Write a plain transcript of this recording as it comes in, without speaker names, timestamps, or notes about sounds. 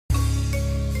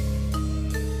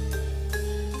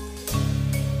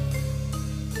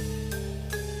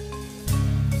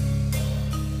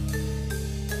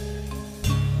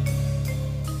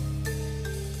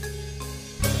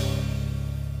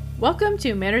Welcome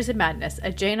to Manners and Madness,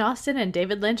 a Jane Austen and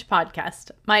David Lynch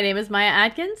podcast. My name is Maya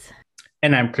Adkins.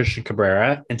 And I'm Christian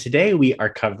Cabrera. And today we are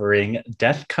covering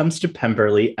Death Comes to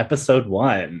Pemberley, Episode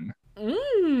 1.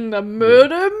 A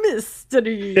murder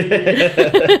mystery.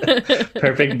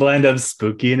 Perfect blend of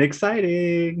spooky and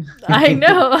exciting. I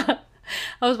know.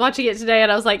 I was watching it today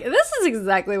and I was like, this is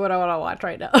exactly what I want to watch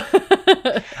right now.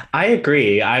 I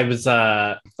agree. I was,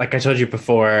 like I told you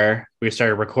before we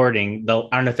started recording, I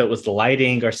don't know if it was the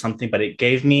lighting or something, but it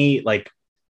gave me like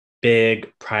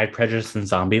big Pride, Prejudice, and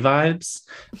Zombie vibes.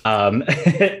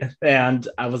 And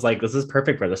I was like, this is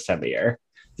perfect for this time of year.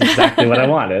 It's exactly what I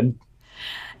wanted.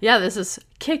 Yeah, this is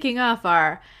kicking off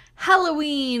our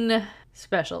Halloween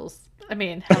specials. I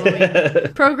mean,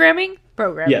 Halloween programming?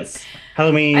 Yes.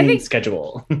 Halloween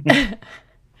schedule.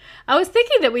 I was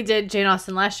thinking that we did Jane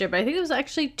Austen last year, but I think it was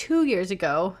actually 2 years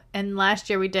ago. And last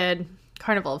year we did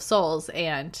Carnival of Souls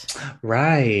and...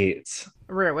 Right.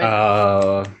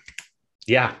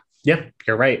 Yeah. Yep,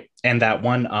 you're right. And that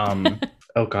one,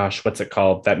 oh gosh, what's it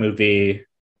called? That movie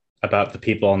about the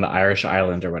people on the Irish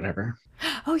island or whatever.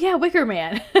 Oh yeah, Wicker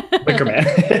Man. Wicker Man.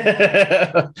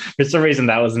 For some reason,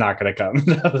 that was not going to come.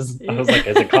 I was like,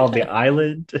 is it called The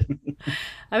Island?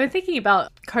 I've been thinking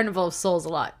about Carnival of Souls a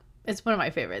lot. It's one of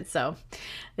my favorites. So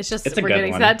it's just, we're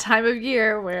getting to that time of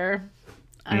year where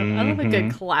I love a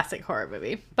good classic horror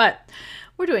movie. But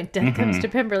we're doing Death Comes to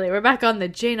Pemberley. We're back on the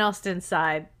Jane Austen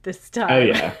side this time. Oh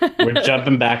yeah, we're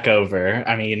jumping back over.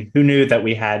 I mean, who knew that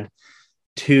we had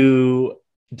two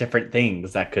different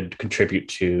things that could contribute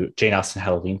to Jane Austen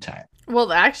Halloween time?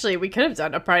 Well, actually, we could have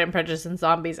done a Pride and Prejudice and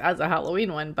Zombies as a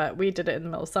Halloween one, but we did it in the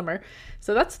middle of summer.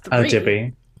 So that's 3. Oh, did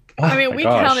we? Oh, I mean, we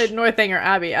counted Northanger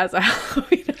Abbey as a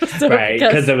Halloween episode. Right,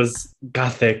 because it was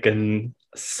gothic and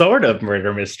sort of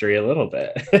murder mystery a little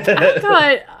bit.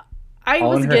 I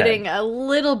was getting a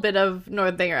little bit of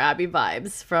Northanger Abbey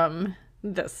vibes from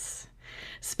this.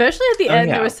 Especially at the end,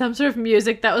 there was some sort of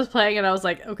music that was playing, and I was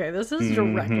like, okay, this is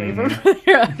directly from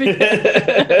Northanger Abbey.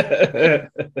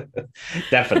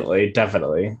 Definitely.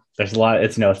 There's a lot,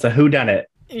 it's a whodunit.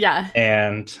 Yeah.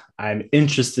 And I'm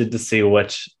interested to see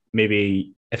which,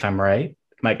 maybe if I'm right,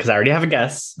 because I already have a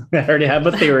guess. I already have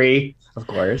a theory, of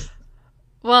course.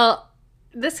 Well,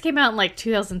 this came out in like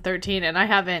 2013, and I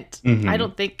haven't, I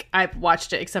don't think I've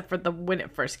watched it except for when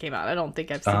it first came out. I don't think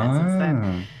I've seen it since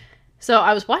then. So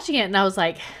I was watching it and I was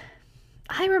like,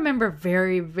 I remember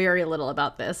very, very little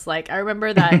about this. Like, I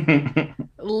remember that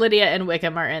Lydia and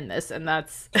Wickham are in this, and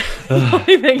that's the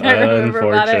only thing I remember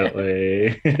about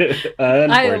it.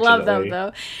 I love them,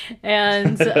 though.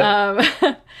 And,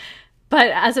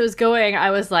 but as it was going, I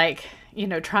was like,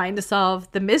 trying to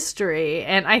solve the mystery.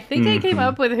 And I think I came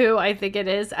up with who I think it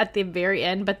is at the very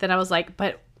end. But then I was like,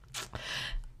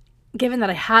 given that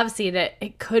I have seen it,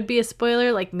 it could be a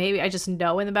spoiler. Like, maybe I just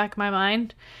know in the back of my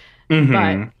mind.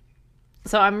 But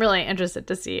so I'm really interested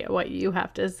to see what you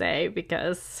have to say,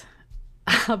 because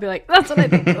I'll be like, that's what I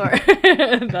think. Or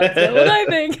that's not what I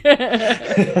think.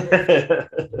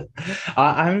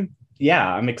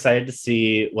 I'm excited to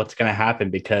see what's going to happen,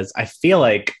 because I feel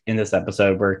like in this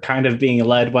episode, we're kind of being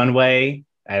led one way.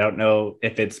 I don't know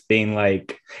if it's being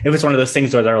like, if it's one of those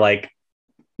things where they're like,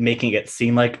 making it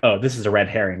seem like, oh, this is a red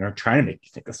herring, or trying to make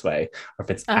you think this way, or if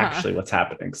it's actually what's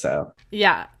happening. So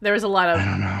yeah, there was a lot of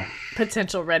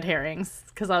potential red herrings,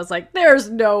 because I was like, there's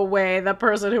no way the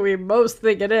person who we most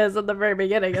think it is at the very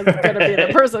beginning is going to be the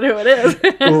person who it is.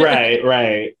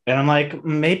 right. And I'm like,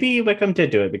 maybe Wickham did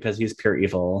do it because he's pure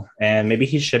evil, and maybe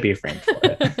he should be framed for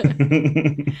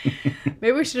it.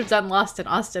 Maybe we should have done Lost in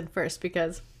Austen first,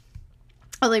 because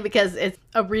it's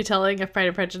a retelling of Pride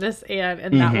and Prejudice, and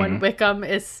in that one, Wickham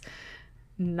is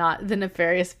not the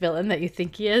nefarious villain that you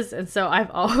think he is. And so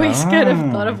I've always kind of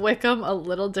thought of Wickham a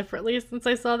little differently since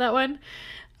I saw that one.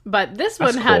 But this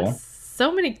one had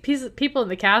so many people in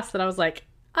the cast that I was like,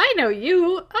 I know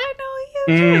you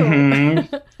too.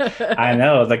 I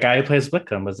know. The guy who plays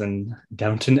Wickham was in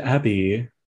Downton Abbey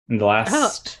in the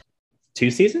last 2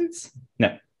 seasons?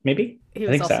 No, maybe? He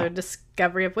was also in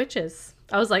Discovery of Witches.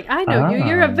 I was like, I know you.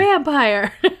 You're a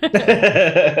vampire.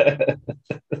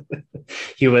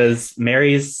 He was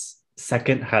Mary's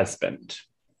second husband,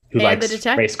 who likes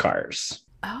race cars.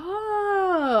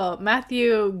 Oh,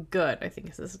 Matthew Good, I think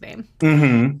is his name.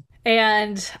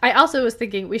 And I also was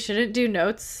thinking we shouldn't do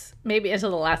notes maybe until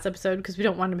the last episode, because we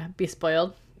don't want to be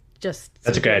spoiled. That's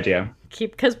a good idea.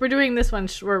 Because we're doing this one,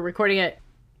 we're recording it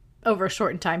over a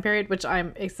shortened time period, which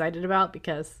I'm excited about,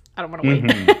 because I don't want to wait.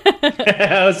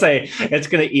 I would say it's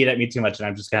going to eat at me too much, and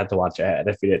I'm just going to have to watch ahead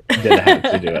if we did have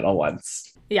to do it all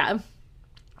once. Yeah.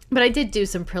 But I did do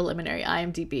some preliminary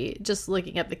IMDb, just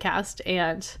looking at the cast,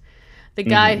 and The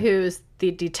guy who's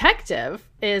the detective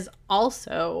is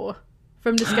also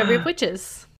from Discovery of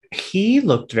Witches. He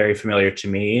looked very familiar to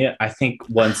me. I think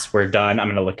once we're done, I'm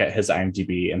going to look at his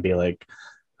IMDb and be like,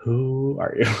 who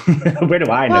are you? Where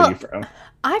do I know you from?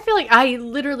 I feel like I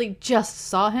literally just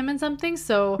saw him in something.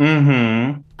 So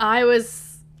I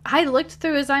looked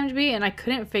through his IMDb and I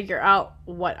couldn't figure out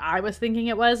what I was thinking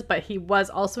it was, but he was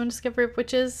also in Discovery of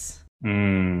Witches.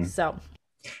 So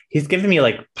he's giving me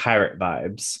like pirate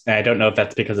vibes. And I don't know if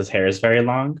that's because his hair is very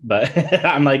long, but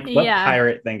I'm like, what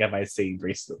pirate thing have I seen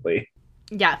recently?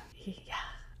 Yeah.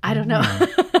 I don't know.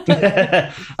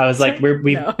 I was like, we've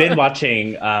been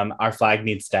watching Our Flag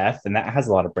Means Death, and that has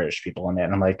a lot of British people in it.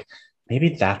 And I'm like, maybe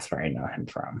that's where I know him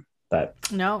from. But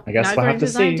no, I guess we'll have to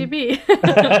see.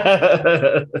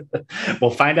 We'll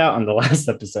find out on the last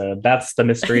episode. That's the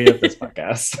mystery of this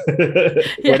podcast.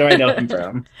 Where do I know him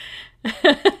from?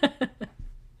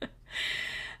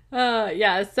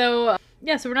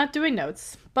 So we're not doing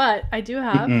notes, but I do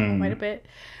have quite a bit.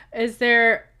 Is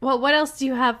there, what else do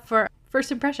you have for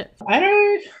first impressions?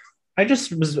 I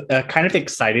just was kind of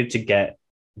excited to get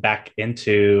back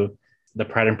into the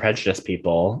Pride and Prejudice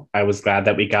people. I was glad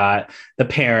that we got the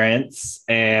parents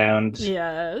and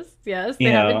yes, they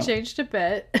haven't changed a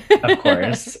bit. Of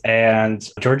course. And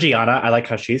Georgiana, I like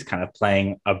how she's kind of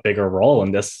playing a bigger role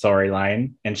in this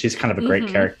storyline, and she's kind of a great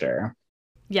character.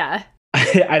 Yeah.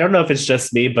 I don't know if it's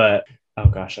just me, but oh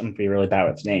gosh, I'm gonna be really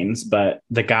bad with names. But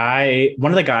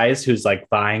one of the guys who's like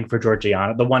vying for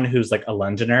Georgiana, the one who's like a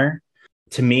Londoner,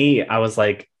 to me, I was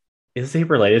like, is he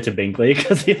related to Bingley?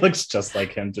 Because he looks just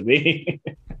like him to me.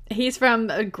 He's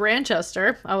from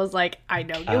Grantchester. I was like, I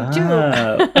know you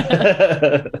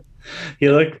too. He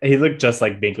looked just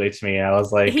like Bingley to me. I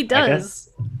was like, he does.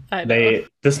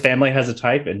 This family has a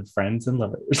type in friends and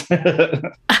lovers.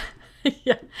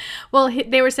 Yeah. Well,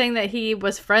 they were saying that he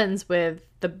was friends with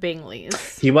the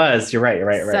Bingleys. He was. You're right.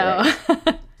 Which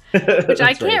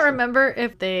I can't remember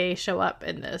if they show up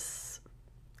in this.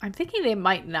 I'm thinking they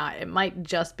might not. It might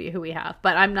just be who we have,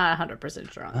 but I'm not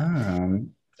 100% sure on that.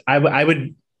 I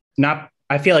would not.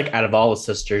 I feel like out of all the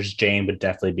sisters, Jane would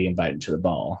definitely be invited to the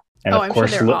ball. And I'm sure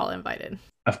they're all invited.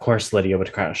 Of course, Lydia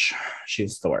would crush.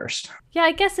 She's the worst. Yeah,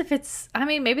 I guess if it's. I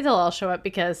mean, maybe they'll all show up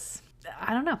because.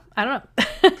 I don't know. I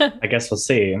guess we'll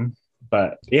see.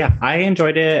 But yeah, I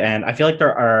enjoyed it. And I feel like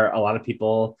there are a lot of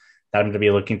people that I'm going to be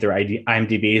looking through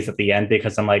IMDb's at the end,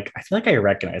 because I'm like, I feel like I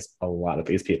recognize a lot of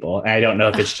these people. And I don't know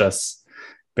if it's just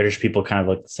British people kind of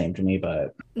look the same to me,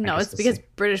 but no, it's because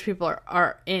British people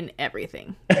are in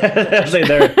everything. If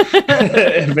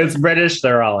it's British,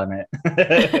 they're all in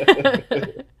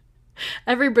it.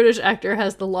 Every British actor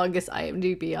has the longest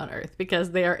IMDb on earth because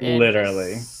they are in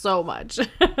literally so much.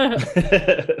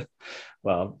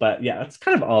 Well, but yeah, that's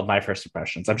kind of all of my first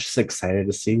impressions. I'm just excited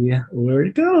to see where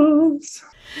it goes.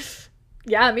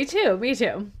 Yeah, me too.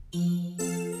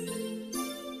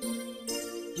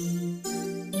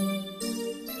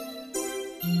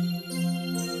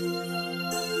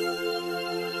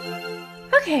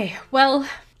 Okay, well,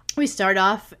 we start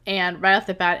off and right off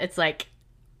the bat, it's like,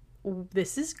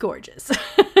 this is gorgeous.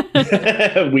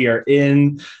 We are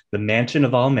in the mansion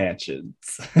of all mansions.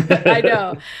 I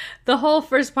know. The whole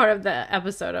first part of the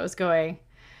episode, I was going,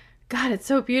 God, it's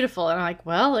so beautiful. And I'm like,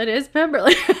 well, it is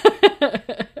Pemberley.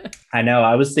 I know.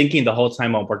 I was thinking the whole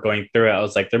time while we're going through it, I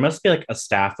was like, there must be like a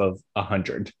staff of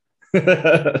 100.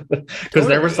 Because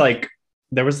there was like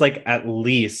at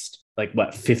least like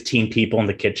 15 people in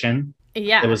the kitchen.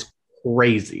 Yeah. It was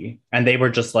crazy. And they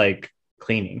were just like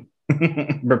cleaning.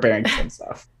 Preparing some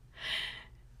stuff.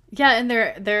 Yeah, and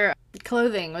their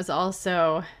clothing was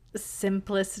also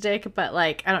simplistic, but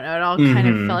like, I don't know, it all kind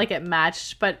of felt like it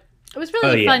matched. But it was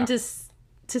really fun to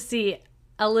see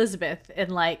Elizabeth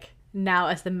in like now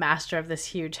as the master of this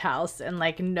huge house and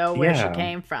like know where she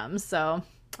came from. So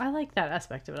I like that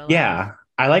aspect of it a lot. Yeah,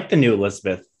 I like the new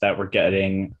Elizabeth that we're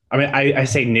getting. I mean, I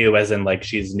say new as in like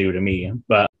she's new to me,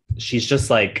 but she's just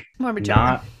like more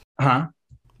mature.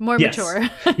 More mature.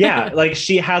 Yeah, like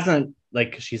she hasn't,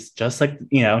 like she's just like,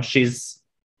 you know, she's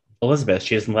Elizabeth.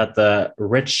 She doesn't let the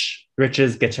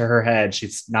riches get to her head.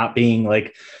 She's not being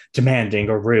like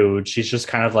demanding or rude. She's just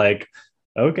kind of like,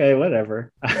 okay,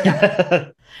 whatever.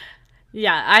 Yeah,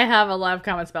 I have a lot of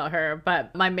comments about her,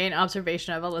 but my main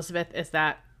observation of Elizabeth is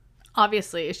that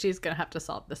obviously she's going to have to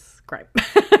solve this crime.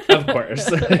 Of course.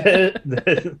 I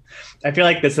feel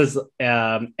like this is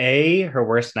A, her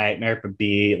worst nightmare, but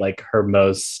B, like her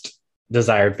most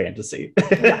desired fantasy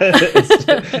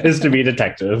is to be a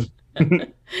detective.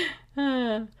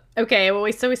 Okay, well,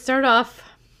 we start off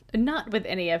not with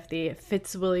any of the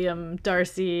Fitzwilliam,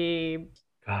 Darcy.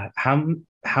 God,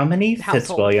 How many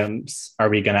household. Fitzwilliams are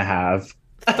we gonna have?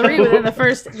 3 within the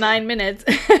first 9 minutes.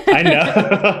 I know.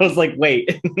 I was like,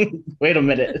 wait, wait a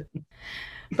minute.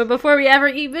 But before we ever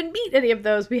even meet any of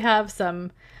those, we have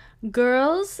some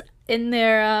girls in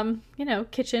their,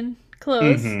 kitchen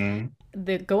clothes. Mm-hmm.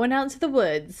 They're going out into the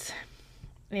woods.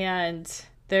 And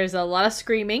there's a lot of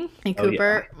screaming. And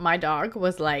Cooper, my dog,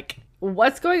 was like,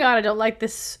 what's going on? I don't like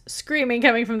this screaming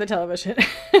coming from the television.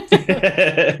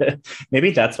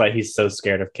 Maybe that's why he's so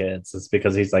scared of kids. It's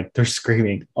because he's like, they're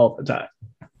screaming all the time.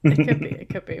 It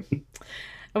could be.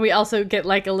 And we also get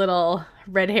like a little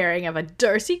red herring of a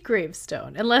Darcy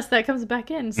gravestone, unless that comes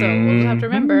back in. So we'll just have to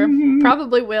remember.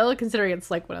 Probably will, considering it's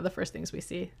like one of the first things we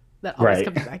see that always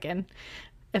comes back in.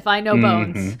 If I know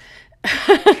Bones.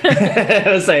 I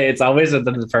was say it's always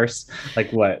within the first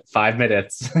 5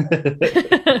 minutes.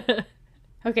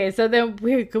 Okay, so then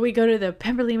we go to the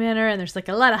Pemberley Manor, and there's like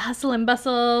a lot of hustle and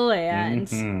bustle,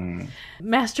 and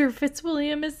Master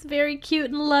Fitzwilliam is very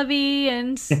cute and lovey,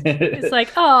 and it's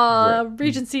like, oh, right.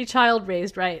 Regency child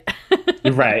raised right.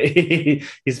 Right.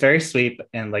 He's very sweet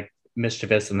and like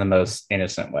mischievous in the most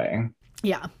innocent way.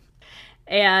 Yeah.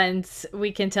 And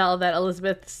we can tell that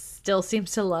Elizabeth still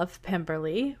seems to love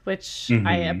Pemberley, which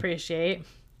I appreciate.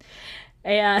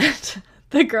 And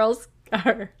the girls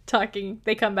are talking.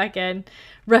 They come back in,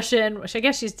 rush in, which I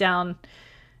guess she's down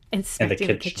inspecting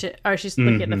the kitchen, or she's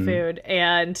looking at the food.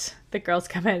 And the girls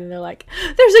come in and they're like,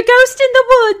 "There's a ghost in the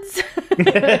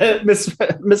woods."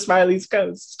 Miss Miley's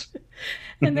ghost.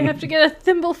 And they have to get a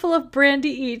thimbleful of brandy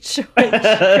each, which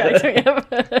cracks me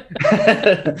up.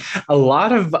 A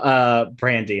lot of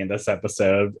brandy in this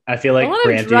episode. I feel like a lot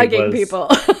brandy of drugging people.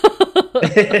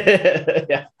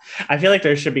 Yeah, I feel like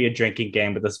there should be a drinking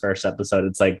game with this first episode.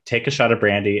 It's like, take a shot of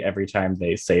brandy every time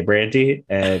they say brandy,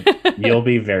 and you'll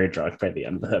be very drunk by the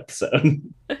end of the episode.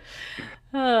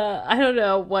 I don't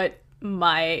know what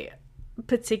my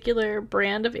particular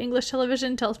brand of English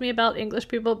television tells me about English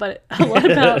people, but a lot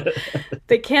about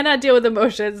they cannot deal with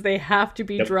emotions. They have to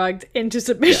be drugged into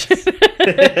submission.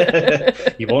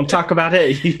 Yes. You won't talk about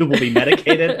it. You will be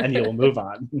medicated and you will move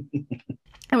on.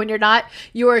 And when you're not,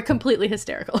 you are completely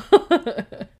hysterical.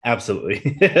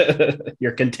 Absolutely.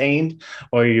 You're contained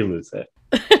or you lose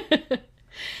it.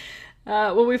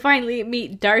 When we finally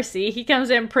meet Darcy, he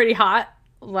comes in pretty hot.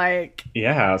 Like,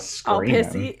 yeah, screaming. All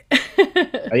pissy.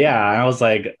 Yeah, I was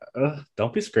like,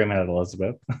 don't be screaming at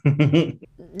Elizabeth.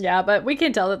 Yeah, but we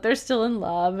can tell that they're still in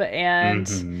love, and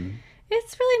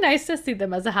it's really nice to see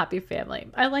them as a happy family.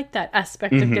 I like that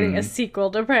aspect of getting a sequel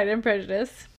to Pride and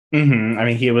Prejudice. I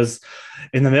mean, he was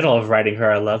in the middle of writing her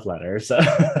a love letter, so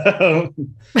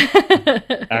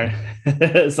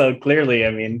so clearly,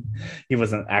 I mean, he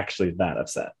wasn't actually that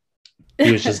upset.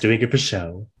 He was just doing it for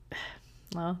show.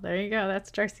 Well, there you go. That's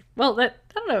Darcy. Well, I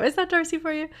don't know. Is that Darcy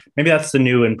for you? Maybe that's the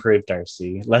new improved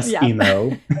Darcy. Less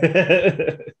emo.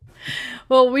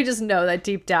 Well, we just know that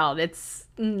deep down, he's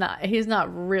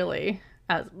not really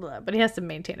as, but he has to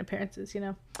maintain appearances, you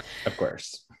know? Of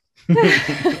course.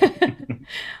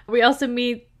 We also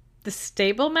meet the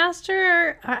stable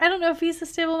master. I don't know if he's the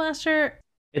stable master.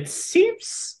 It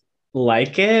seems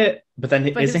like it, but then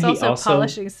isn't he also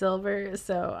polishing silver?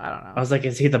 So I don't know. I was like,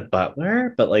 is he the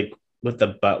butler? But like, would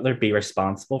the butler be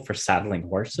responsible for saddling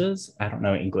horses? I don't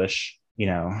know English,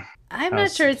 I'm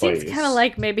not sure. It seems kind of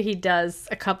like maybe he does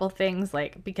a couple things,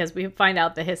 like, because we find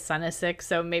out that his son is sick,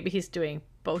 so maybe he's doing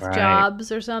both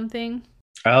jobs or something.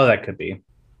 Oh, that could be.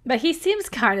 But he seems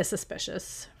kind of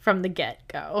suspicious from the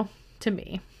get-go to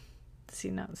me. Does he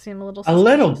not seem a little suspicious? A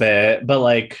little bit, but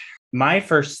like my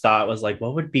first thought was like,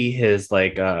 what would be his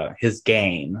his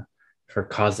game for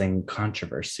causing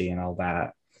controversy and all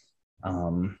that?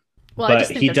 Well, I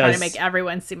just think they're trying to make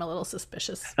everyone seem a little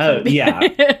suspicious. Oh, yeah.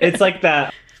 It's like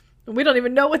that. We don't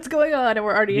even know what's going on, and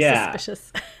we're already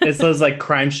suspicious. It's those like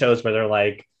crime shows where they're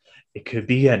like, it could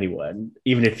be anyone,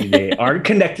 even if they aren't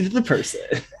connected to the person.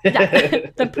 Yeah,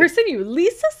 the person you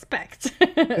least suspect.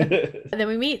 And then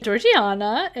we meet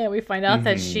Georgiana, and we find out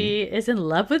that she is in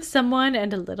love with someone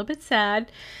and a little bit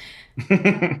sad.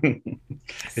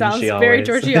 Sounds very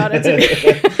Georgiana to me.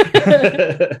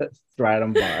 Right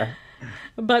on bar.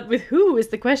 But with who is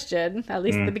the question, at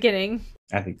least at the beginning.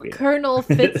 I think Colonel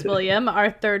Fitzwilliam, our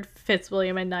third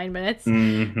Fitzwilliam in 9 minutes.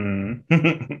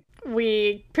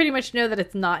 We pretty much know that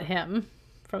it's not him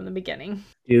from the beginning.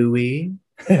 Do we?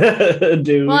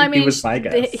 Well, I mean, he was my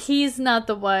guess. He's not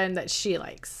the one that she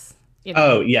likes.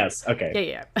 Oh, yes. Okay.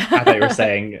 Yeah. I thought you were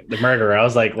saying the murderer. I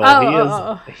was like,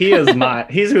 well,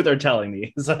 he's who they're telling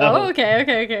me. So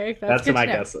okay. That's my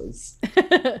guesses.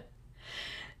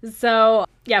 So,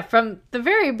 yeah, from the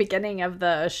very beginning of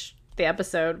the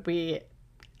episode,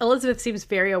 Elizabeth seems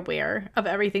very aware of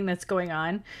everything that's going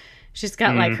on. She's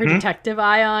got like her detective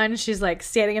eye on. She's like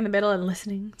standing in the middle and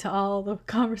listening to all the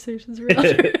conversations around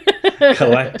her.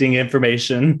 Collecting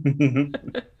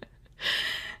information.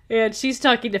 And she's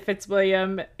talking to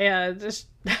Fitzwilliam, and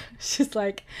she's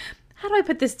like, how do I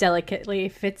put this delicately,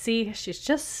 Fitzy? She's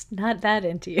just not that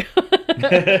into you.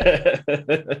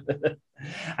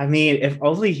 I mean, if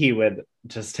only he would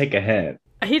just take a hint.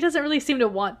 He doesn't really seem to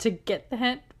want to get the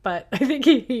hint, but I think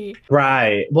he...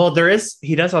 Right. Well,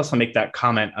 he does also make that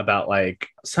comment about like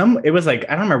it was like,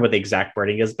 I don't remember what the exact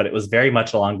wording is, but it was very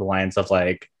much along the lines of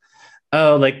like,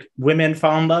 oh, like women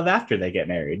fall in love after they get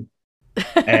married.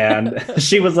 And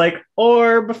she was like,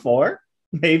 or before,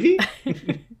 maybe.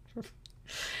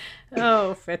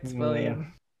 Oh,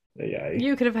 Fitzwilliam. Yeah.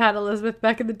 You could have had Elizabeth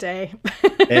back in the day.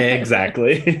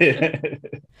 Exactly.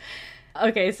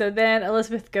 Okay, so then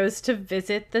Elizabeth goes to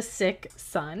visit the sick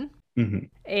son. Mm-hmm.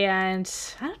 And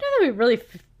I don't know that we really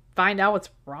find out what's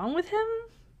wrong with him,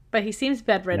 but he seems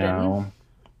bedridden. No.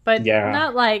 But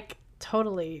not like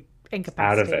totally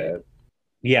incapacitated. Out of it.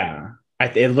 Yeah.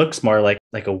 It looks more like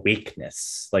a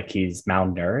weakness, like he's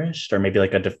malnourished, or maybe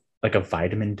like a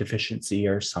vitamin deficiency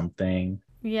or something.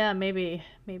 Yeah, maybe.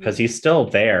 Because he's still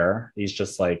there. He's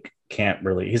just like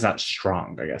he's not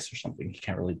strong, I guess, or something. He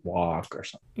can't really walk or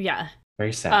something. Yeah.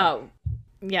 Very sad. Oh,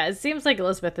 yeah. It seems like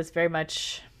Elizabeth is very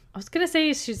much, I was going to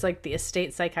say she's like the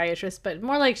estate psychiatrist, but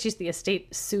more like she's the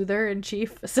estate soother in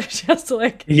chief. So she has to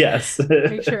like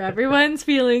make sure everyone's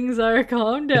feelings are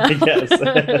calmed down. Yes.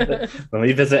 Let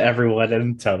me visit everyone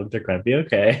and tell them they're going to be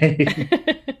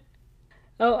okay.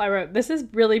 Oh, I wrote, this is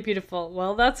really beautiful.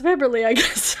 Well, that's Beverly, I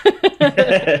guess.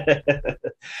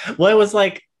 Well, it was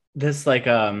like this, like,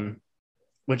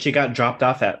 when she got dropped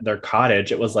off at their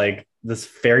cottage, it was like this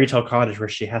fairy tale cottage where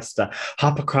she has to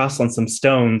hop across on some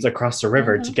stones across the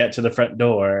river to get to the front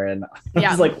door. And I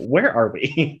was like, where are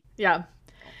we? Yeah.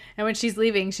 And when she's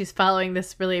leaving, she's following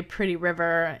this really pretty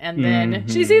river, and then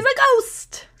she sees a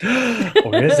ghost.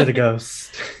 Or is it a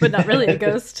ghost? But not really a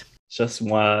ghost. Just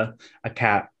a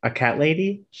cat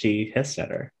lady. She hissed at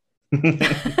her.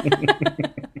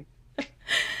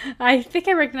 I think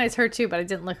I recognize her too, but I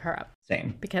didn't look her up.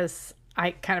 Same. Because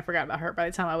I kind of forgot about her by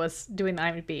the time I was doing the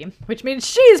IMDb, which means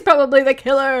she's probably the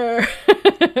killer.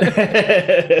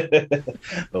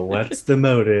 But what's the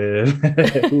motive?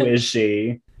 Who is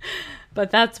she?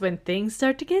 But that's when things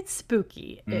start to get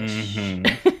spooky-ish. And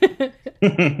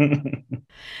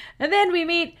then we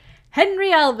meet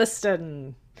Henry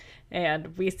Alveston.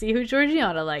 And we see who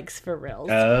Georgiana likes for reals.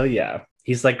 Oh, yeah.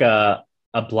 He's like a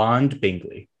blonde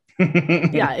Bingley.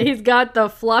 Yeah, he's got the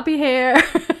floppy hair.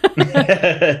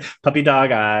 Puppy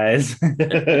dog eyes.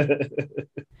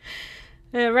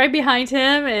 Right behind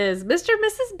him is Mr. and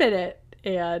Mrs. Bennet.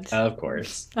 And of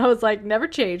course. I was like, never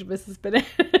change, Mrs. Bennet.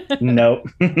 Nope.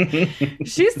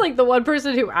 She's like the one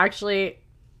person who actually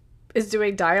is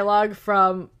doing dialogue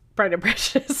from Pride and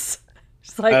Prejudice.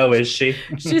 Like, oh, is she?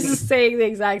 She's just saying the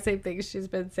exact same things she's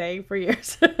been saying for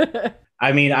years.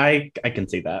 I mean, I can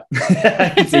see that.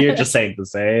 I can see you're just saying the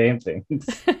same things.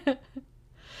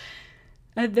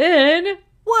 And then,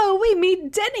 whoa, we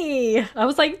meet Denny. I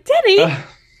was like,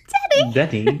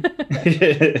 Denny!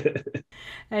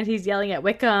 And he's yelling at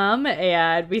Wickham,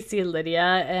 and we see Lydia,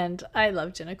 and I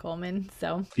love Jenna Coleman.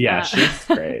 So yeah, she's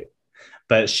great.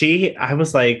 But I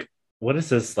was like, what is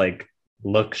this like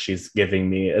look she's giving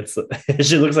me?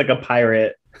 She looks like a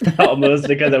pirate almost,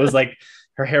 because it was like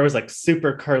her hair was like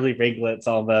super curly ringlets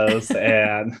almost,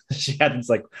 and she had this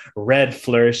like red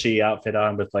flourishy outfit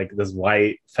on with like this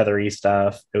white feathery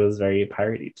stuff. It was very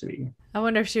piratey to me. I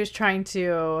wonder if she was trying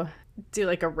to do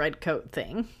like a red coat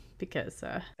thing, because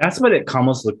that's what it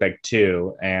almost looked like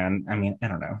too. And I mean, I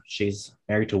don't know, she's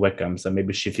married to Wickham, so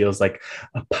maybe she feels like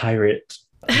a pirate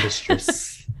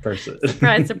mistress person.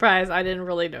 Surprise, surprise. I didn't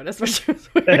really notice what she was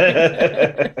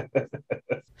wearing.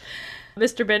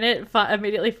 Mr. Bennet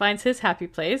immediately finds his happy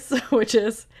place, which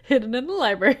is hidden in the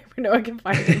library where no one can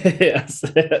find him. Yes.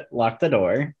 Lock the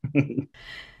door.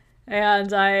 And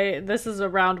this is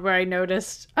around where I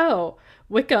noticed, oh,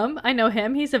 Wickham, I know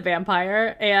him. He's a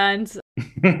vampire. And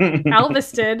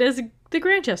Alveston is the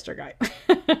Grantchester guy.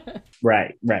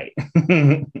 Right.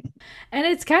 And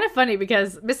it's kind of funny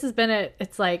because Mrs. Bennet,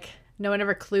 it's like no one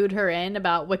ever clued her in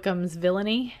about Wickham's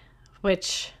villainy,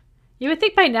 which you would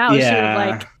think by now she would have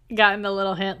like gotten a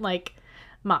little hint like,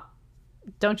 Mom,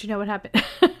 don't you know what happened?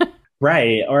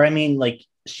 Right. Or I mean, like,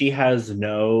 she has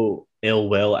no ill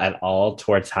will at all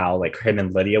towards how like him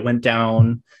and Lydia went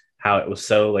down, how it was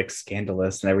so like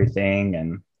scandalous and everything.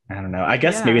 And I don't know, I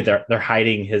guess maybe they're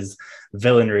hiding his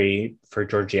villainy for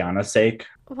Georgiana's sake.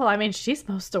 Well, I mean, she's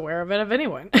most aware of it of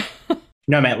anyone.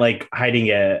 No, I meant like hiding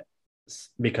it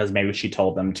because maybe she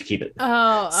told them to keep it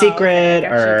okay. secret,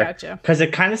 Gotcha. because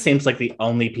it kind of seems like the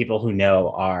only people who know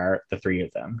are the three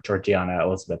of them: Georgiana,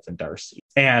 Elizabeth, and Darcy,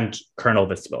 and Colonel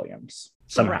Fitzwilliams.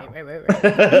 Somehow,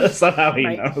 Right. somehow he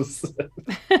knows.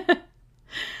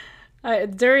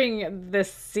 During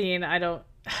this scene,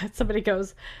 somebody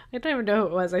goes, I don't even know who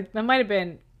it was. That might have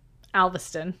been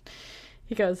Alveston.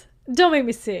 He goes, "Don't make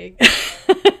me sing."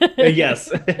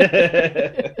 Yes.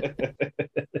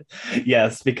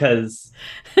 Yes, because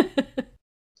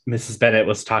Mrs. Bennet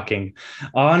was talking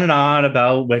on and on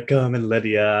about Wickham and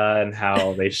Lydia and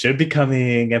how they should be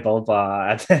coming and blah, blah, blah.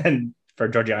 And then for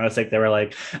Georgiana's sake, they were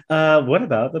like, what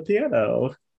about the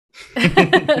piano?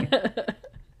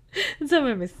 Don't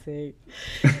make me sing.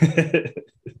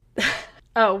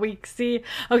 Oh, we see.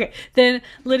 Okay, then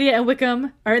Lydia and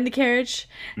Wickham are in the carriage,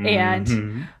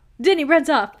 and Denny runs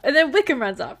off, and then Wickham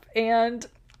runs off, and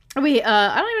we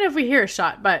I don't even know if we hear a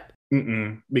shot, but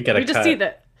we get a we just see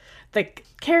the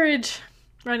carriage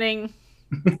running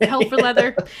hell for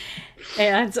leather,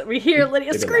 and we hear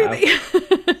Lydia screaming.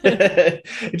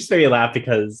 It just made me laugh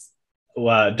because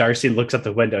Darcy looks at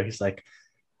the window. He's like,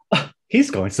 oh,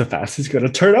 he's going so fast, he's going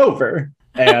to turn over.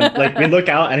 And like we look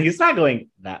out and he's not going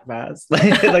that fast.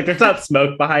 Like there's not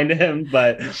smoke behind him,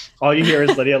 but all you hear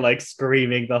is Lydia like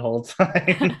screaming the whole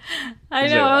time. I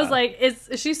know. I was like, is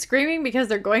she screaming because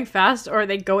they're going fast, or are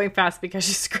they going fast because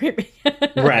she's screaming?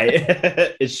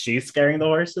 Right. Is she scaring the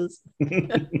horses?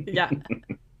 Yeah.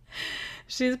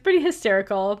 She's pretty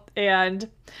hysterical, and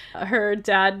her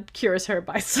dad cures her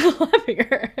by slapping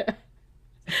her.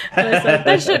 And I said,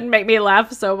 that shouldn't make me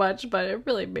laugh so much, but it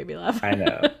really made me laugh. I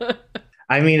know.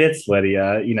 I mean, it's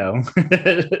Lydia, you know.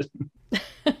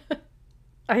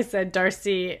 I said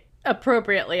Darcy,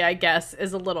 appropriately, I guess,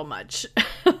 is a little much.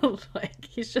 Like,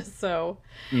 he's just so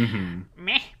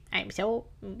meh. I'm so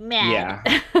mad.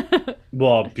 Yeah.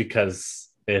 Well, because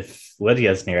if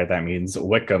Lydia's near, that means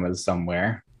Wickham is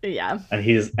somewhere. Yeah. And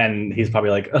he's probably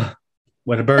like, ugh,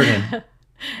 what a burden.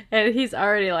 And he's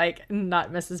already like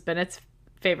not Mrs. Bennet's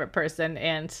favorite person,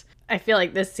 and I feel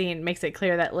like this scene makes it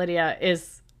clear that Lydia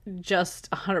is just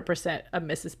 100% a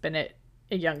Mrs. Bennet,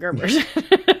 a younger version.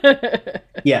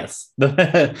 Yes.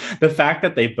 The fact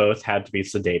that they both had to be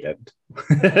sedated.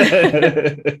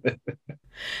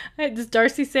 Does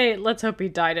Darcy say, let's hope he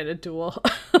died in a duel?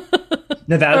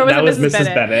 No, that was Mrs.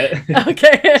 Bennet.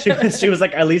 Okay. She was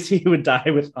like, at least he would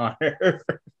die with honor.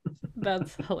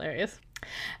 That's hilarious.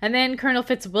 And then Colonel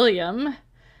Fitzwilliam,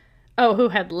 who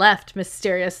had left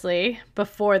mysteriously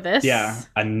before this. Yeah,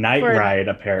 a night ride,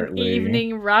 apparently.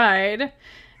 Evening ride.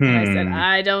 And I said,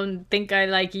 I don't think I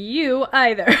like you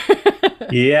either.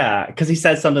 Yeah, because he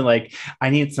said something like,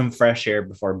 I need some fresh air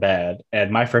before bed.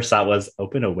 And my first thought was,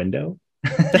 open a window?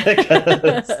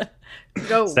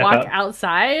 Go walk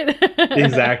outside?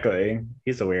 Exactly.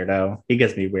 He's a weirdo. He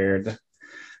gives me weird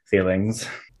feelings.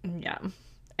 Yeah.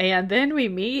 And then we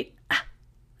meet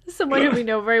someone who we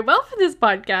know very well for this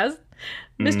podcast,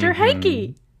 Mr.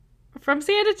 Hanky from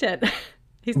Sanditon.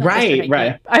 He's not Mr. Hanky.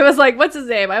 Right. I was like, what's his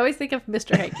name? I always think of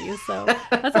Mr. Hanky, so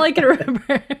that's all I can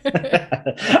remember.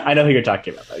 I know who you're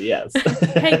talking about, though. Yes.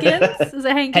 Hankins? Is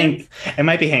it Hankins? It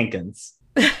might be Hankins.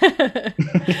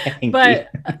 But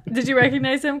did you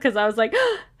recognize him? Because I was like,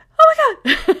 oh my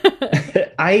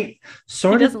god. I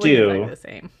sort of do. Look exactly the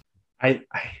same. I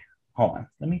hold on.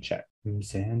 Let me check.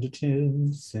 Sanditon.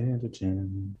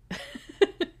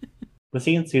 Was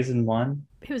he in season 1?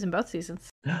 He was in both seasons.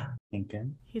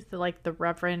 Thinking. He's the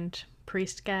reverend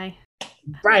priest guy.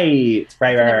 Right.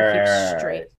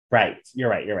 Straight. Right. You're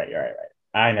right.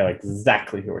 I know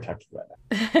exactly who we're talking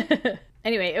about.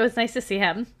 Anyway, it was nice to see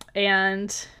him.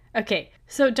 And okay,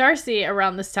 so Darcy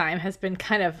around this time has been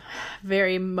kind of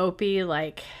very mopey,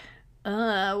 like,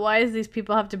 why does these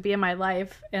people have to be in my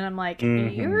life? And I'm like,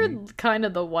 you're kind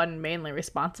of the one mainly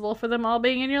responsible for them all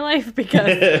being in your life,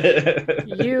 because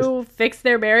you fixed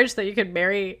their marriage so you could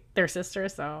marry their sister.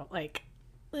 So like,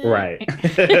 right.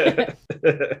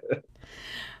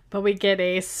 But we get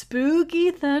a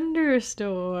spooky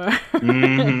thunderstorm.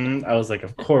 I was like,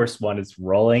 of course one is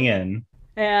rolling in.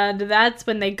 And that's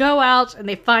when they go out and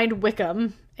they find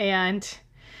Wickham, and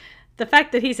the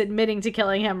fact that he's admitting to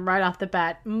killing him right off the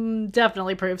bat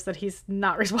definitely proves that he's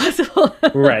not responsible.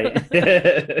 Right.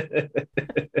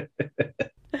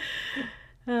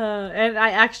 And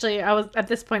I was at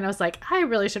this point, I was like, I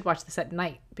really should watch this at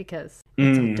night because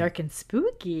it's so dark and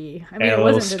spooky. I mean, it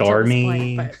wasn't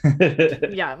stormy. Until this point,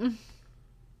 but yeah.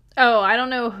 Oh, I don't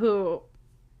know who.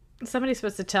 Somebody's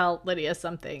supposed to tell Lydia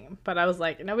something, but I was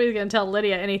like, nobody's going to tell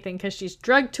Lydia anything because she's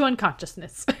drugged to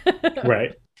unconsciousness.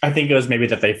 Right. I think it was maybe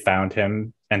that they found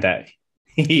him and that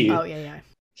Oh, yeah.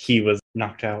 He was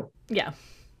knocked out. Yeah.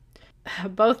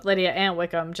 Both Lydia and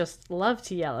Wickham just love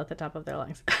to yell at the top of their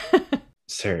lungs.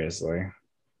 Seriously.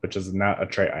 Which is not a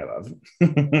trait I love.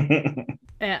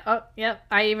 And, oh, yep.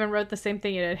 I even wrote the same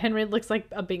thing you did. Henry looks like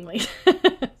a Bingley.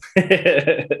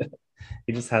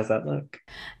 He just has that look.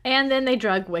 And then they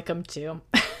drug Wickham too.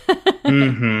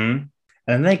 And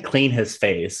then they clean his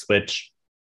face, which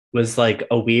was like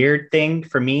a weird thing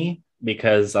for me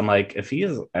because I'm like, if he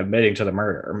is admitting to the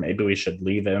murder, maybe we should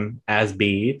leave him as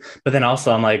B. But then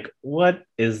also I'm like, what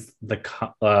is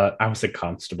I would say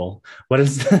constable? What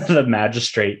is the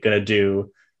magistrate gonna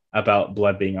do about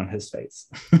blood being on his face?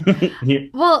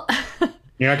 Well,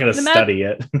 you're not gonna study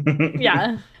it.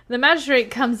 Yeah, the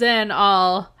magistrate comes in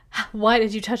all, why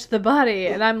did you touch the body?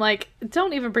 And I'm like,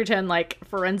 don't even pretend like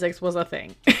forensics was a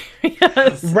thing.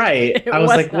 Right. I was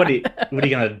like, what are you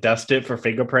gonna dust it for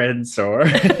fingerprints? Or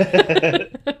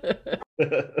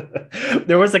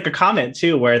there was like a comment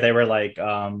too where they were like,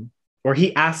 where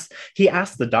he asked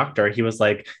the doctor, he was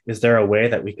like, is there a way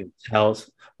that we can tell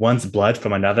one's blood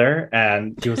from another?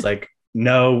 And he was like,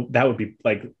 no, that would be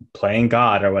like playing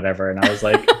God or whatever. And I was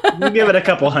like, we'll give it a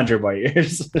couple hundred more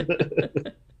years.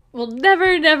 We'll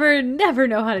never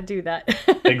know how to do that.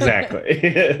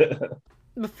 Exactly.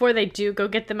 Before they do go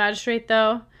get the magistrate,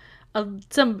 though,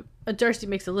 Darcy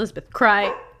makes Elizabeth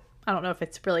cry. I don't know if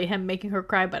it's really him making her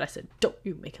cry, but I said, don't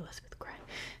you make Elizabeth cry.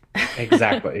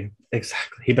 Exactly.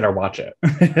 He better watch it.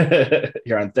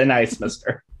 You're on thin ice,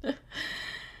 mister.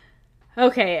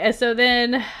 Okay, and so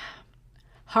then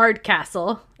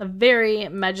Hardcastle, a very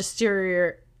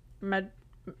magistrate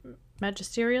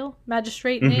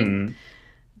name.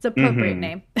 It's an appropriate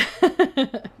name.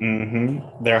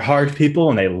 They're hard people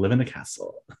and they live in a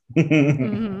castle.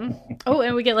 Oh,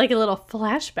 and we get like a little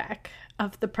flashback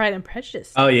of the Pride and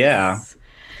Prejudice. Oh, yeah.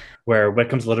 Where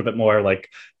Wickham's a little bit more like,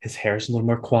 his hair's a little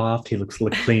more coiffed. He looks a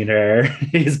little cleaner.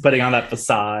 He's putting on that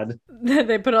facade.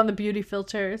 They put on the beauty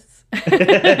filters.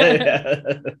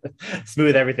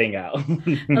 Smooth everything out.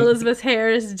 Elizabeth's hair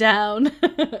is down.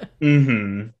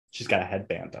 She's got a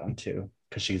headband on too,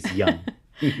 because she's young.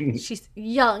 She's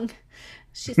young.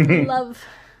 She's in love.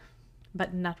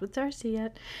 But not with Darcy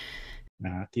yet.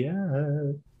 Not yet.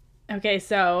 Okay,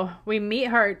 so we meet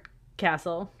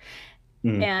Hardcastle.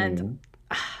 And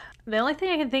the only thing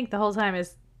I can think the whole time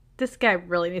is this guy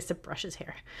really needs to brush his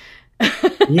hair.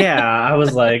 Yeah, I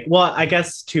was like, well, I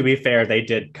guess to be fair, they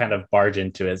did kind of barge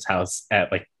into his house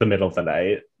at like the middle of the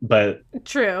night, but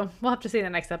true. We'll have to see in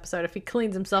the next episode if he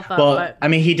cleans himself up. Well, but... I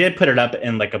mean, he did put it up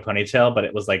in like a ponytail, but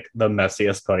it was like the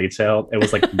messiest ponytail. It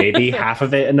was like maybe half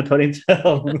of it in the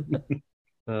ponytail.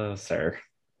 Oh, sir,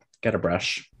 get a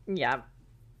brush. Yeah.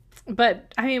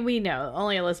 But, I mean, we know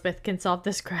only Elizabeth can solve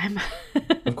this crime.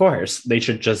 Of course. They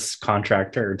should just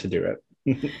contract her to do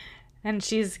it. And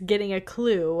she's getting a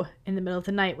clue in the middle of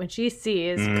the night when she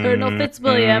sees Colonel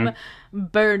Fitzwilliam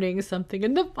burning something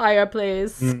in the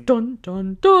fireplace. Dun,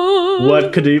 dun, dun.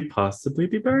 What could he possibly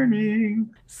be burning?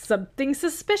 Something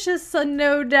suspicious,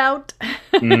 no doubt.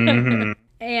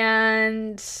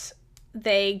 And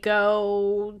they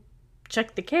go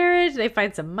check the carriage. They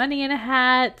find some money in a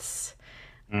hat.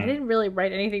 I didn't really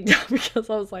write anything down because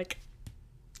I was like,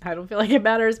 I don't feel like it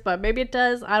matters, but maybe it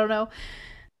does. I don't know.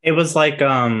 It was like,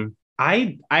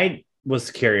 I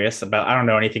was curious about, I don't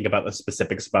know anything about the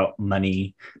specifics about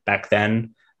money back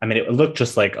then. I mean, it looked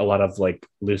just like a lot of like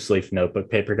loose leaf notebook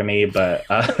paper to me, but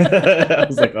I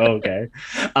was like, oh, okay.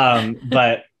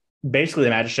 But basically the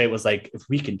magistrate was like, if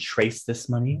we can trace this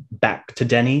money back to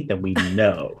Denny, then we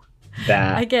know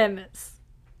that. Again,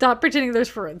 stop pretending there's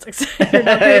forensics. You're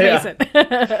not Perry Mason.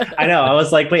 I know. I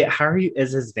was like, wait,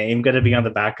 is his name going to be on the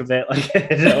back of it? Like,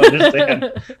 I don't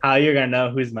understand how you're going to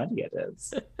know whose money it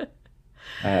is.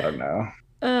 I don't know.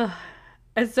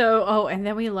 And so, and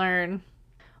then we learn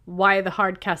why the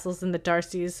Hardcastles and the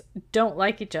Darcys don't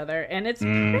like each other. And it's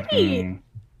pretty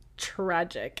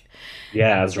tragic.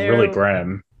 Yeah, it's really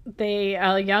grim.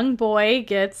 A young boy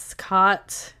gets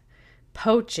caught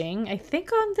poaching, I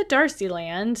think on the Darcy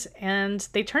land, and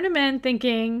they turn him in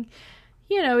thinking,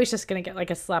 he's just gonna get like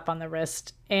a slap on the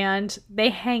wrist, and they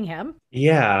hang him.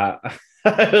 Yeah.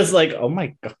 I was like, oh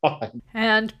my god.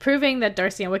 And proving that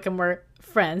Darcy and Wickham were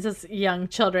friends as young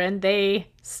children, they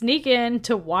sneak in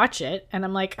to watch it, and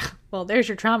I'm like, well, there's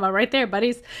your trauma right there,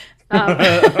 buddies.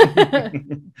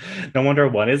 No wonder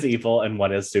one is evil and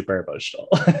one is super emotional.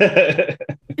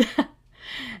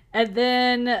 And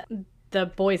then the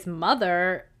boy's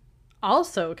mother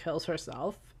also kills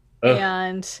herself. Ugh.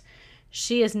 And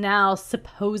she is now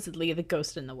supposedly the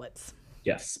ghost in the woods.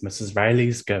 Yes, Mrs.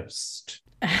 Riley's ghost.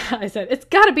 I said, it's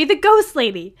gotta be the ghost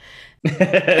lady.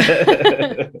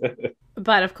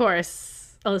 But of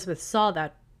course, Elizabeth saw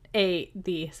that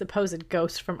the supposed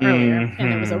ghost from earlier,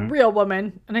 and it was a real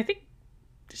woman. And I think,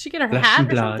 did she get her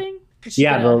hat or something?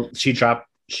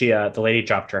 The lady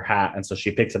dropped her hat, and so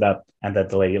she picks it up, and then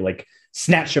the lady like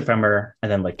snatched it from her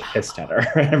and then like hissed at her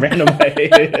and ran away.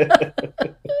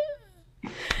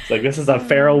 It's like, this is a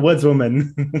feral woods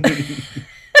woman.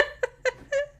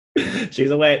 She's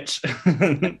a witch.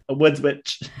 A woods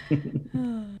witch.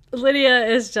 Lydia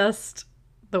is just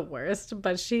the worst,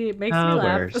 but she makes me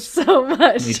laugh so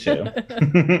much. Me too.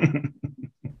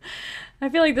 I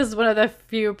feel like this is one of the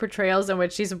few portrayals in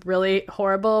which she's really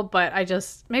horrible, but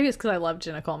maybe it's because I love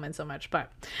Jenna Coleman so much,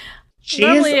 but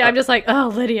normally I'm just like,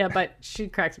 oh, Lydia, but she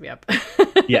cracks me up.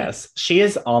 Yes, she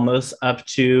is almost up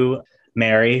to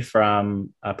Mary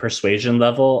from a Persuasion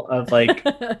level of like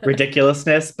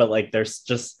ridiculousness, but like there's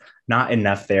just not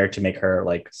enough there to make her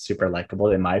like super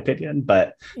likable in my opinion.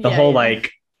 But the whole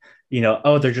like,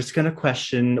 they're just gonna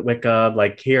question Wicca,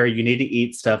 like, here, you need to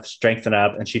eat stuff, strengthen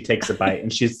up, and she takes a bite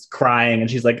and she's crying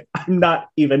and she's like, I'm not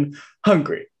even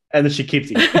hungry, and then she keeps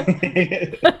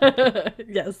eating.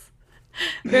 Yes,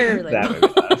 very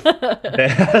relatable.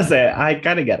 That's it. I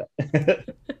kind of get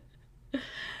it.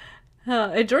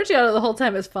 And Georgiana the whole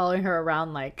time is following her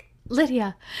around like,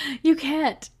 Lydia, you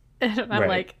can't. And I'm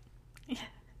like,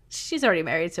 she's already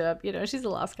married to him. She's a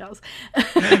lost cause.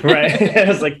 Right.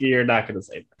 It's like, you're not going to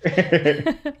save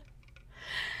her.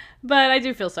 But I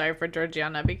do feel sorry for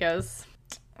Georgiana because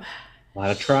a lot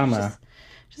of trauma.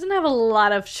 She doesn't have a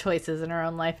lot of choices in her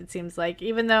own life, it seems like,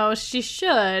 even though she should.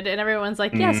 And everyone's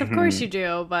like, yes, of course you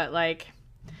do. But like,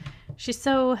 she's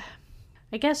so,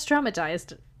 I guess,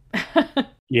 traumatized.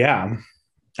 Yeah.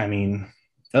 I mean,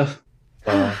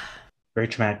 very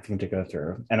traumatic thing to go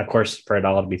through. And of course, for it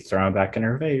all to be thrown back in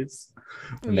her face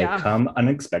when they come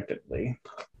unexpectedly.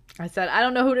 I said, I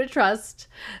don't know who to trust.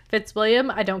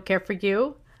 Fitzwilliam, I don't care for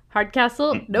you.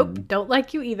 Hardcastle, nope, don't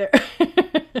like you either.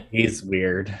 He's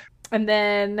weird. And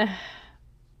then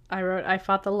I wrote, I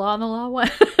fought the law and the law won.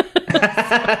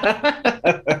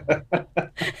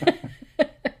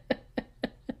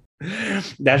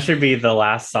 That should be the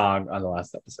last song on the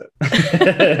last episode.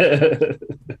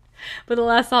 But the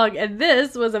last song, and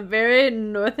this was a very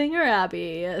Northanger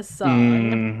Abbey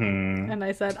song. And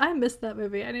I said, I missed that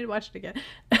movie. I need to watch it again.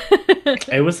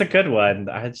 It was a good one.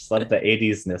 I just love the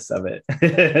 80s-ness of it.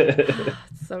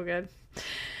 It's so good.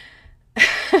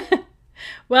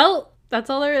 Well, that's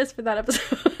all there is for that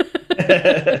episode.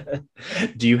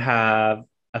 Do you have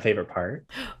a favorite part?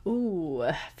 Ooh,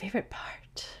 favorite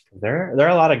part. There are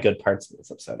a lot of good parts of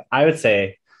this episode. I would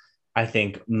say, I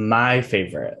think my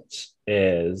favorite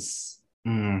is,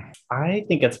 I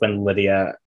think it's when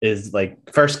Lydia is like,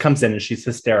 first comes in and she's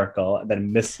hysterical, and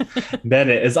then Miss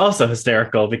Bennet is also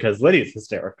hysterical because Lydia's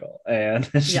hysterical. And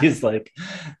she's like,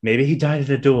 maybe he died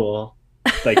in a duel,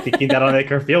 like thinking that'll make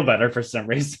her feel better for some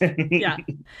reason. Yeah.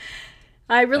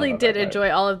 I really did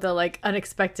enjoy all of the like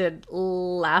unexpected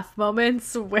laugh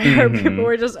moments where people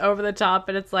were just over the top,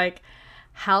 and it's like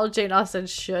how Jane Austen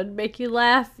should make you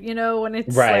laugh, when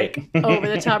it's like over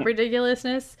the top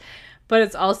ridiculousness. But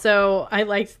it's also, I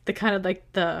liked the kind of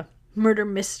like the murder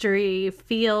mystery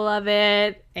feel of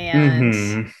it.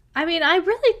 And I mean, I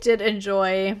really did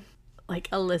enjoy like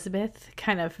Elizabeth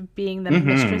kind of being the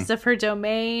mistress of her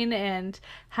domain and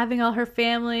having all her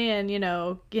family and,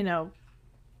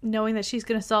 knowing that she's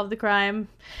going to solve the crime.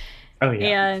 Oh,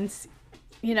 yeah. And,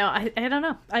 I don't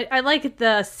know. I like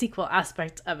the sequel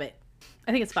aspect of it.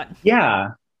 I think it's fun.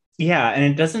 Yeah. Yeah. And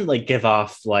it doesn't like give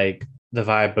off like the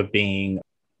vibe of being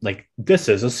like, this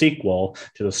is a sequel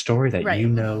to the story that you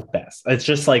know best. It's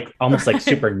just like almost like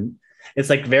super,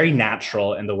 it's like very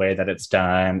natural in the way that it's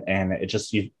done. And it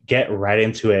just, you get right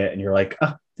into it and you're like,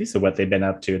 oh, these are what they've been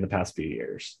up to in the past few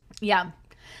years. Yeah.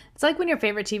 It's like when your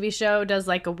favorite TV show does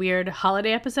like a weird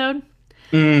holiday episode,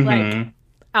 like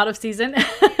out of season.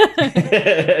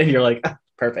 And you're like, oh,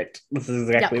 perfect. This is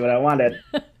exactly what I wanted.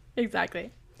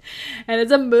 Exactly. And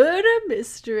it's a murder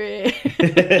mystery.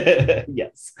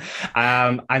 Yes.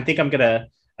 I think I'm gonna,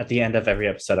 at the end of every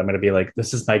episode, I'm gonna be like,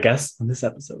 this is my guess on this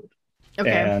episode. Okay.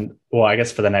 And well, I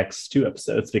guess for the next 2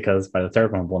 episodes, because by the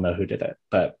third one we'll know who did it.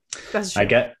 But that's true.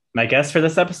 My guess for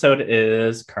this episode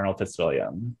is Colonel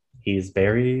Fitzwilliam. He's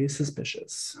very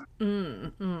suspicious.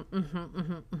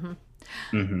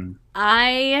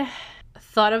 I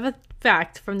thought of a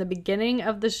fact from the beginning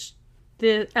of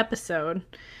the episode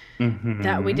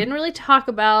that we didn't really talk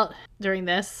about during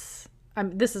this.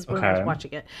 This is when I was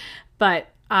watching it. But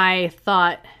I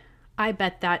thought, I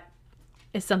bet that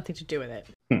is something to do with it.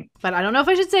 But I don't know if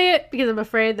I should say it because I'm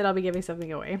afraid that I'll be giving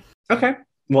something away. Okay.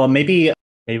 Well, maybe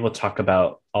maybe we'll talk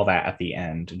about all that at the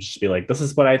end and just be like, this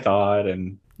is what I thought.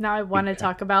 And now I want to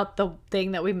talk about the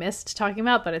thing that we missed talking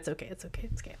about, but it's okay. It's okay.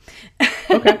 It's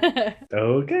okay.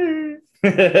 Okay.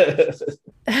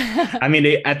 I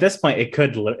mean, at this point, it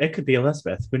could be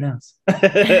Elizabeth. Who knows?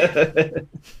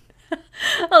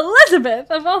 Elizabeth,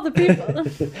 of all the people.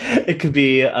 It could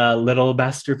be little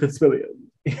Master Fitzwilliam.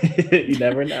 You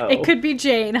never know. It could be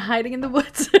Jane hiding in the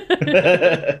woods.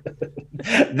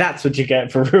 That's what you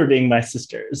get for ruining my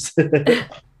sisters.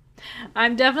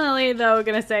 I'm definitely, though,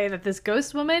 going to say that this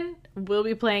ghost woman will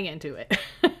be playing into it.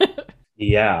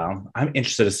 Yeah, I'm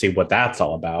interested to see what that's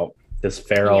all about. This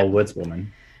feral woods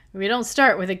woman. We don't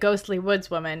start with a ghostly woods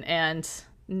woman and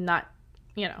not,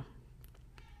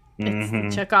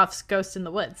 it's Chekhov's Ghost in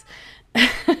the Woods.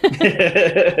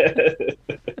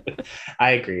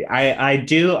 I agree. I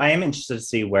am interested to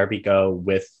see where we go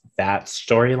with that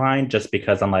storyline, just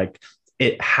because I'm like,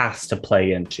 it has to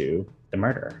play into the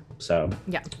murder. So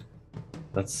yeah,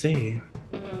 let's see.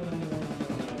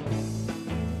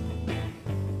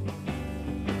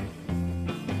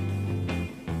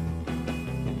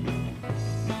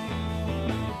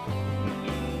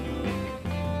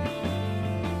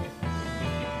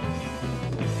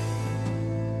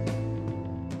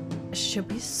 Should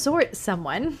we sort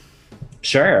someone?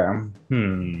 Sure.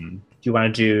 Do you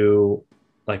want to do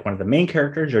like one of the main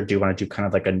characters, or do you want to do kind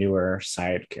of like a newer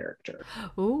side character?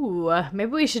 Ooh,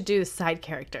 maybe we should do side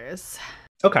characters.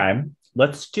 Okay,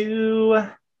 let's do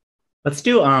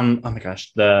oh my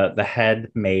gosh, the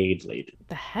head maid lady.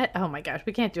 The head, oh my gosh,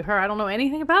 we can't do her. I don't know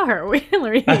anything about her. We didn't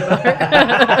learn anything about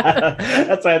her.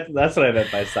 that's what I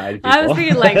meant by side people. I was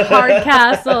thinking like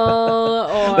Hardcastle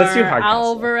or Hardcastle.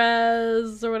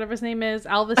 Alvarez or whatever his name is,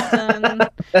 Alveston,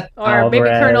 or Alvarez. Maybe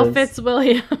Colonel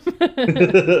Fitzwilliam.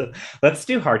 Let's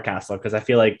do Hardcastle, because I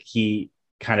feel like he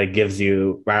kind of gives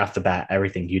you right off the bat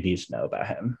everything you need to know about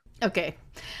him. Okay,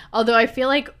 although I feel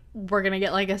like we're gonna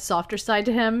get like a softer side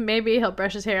to him. Maybe he'll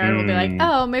brush his hair and we'll be like,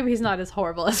 oh, maybe he's not as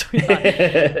horrible as we thought.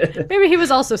 Maybe he was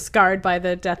also scarred by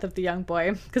the death of the young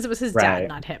boy, because it was his dad,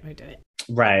 not him, who did it.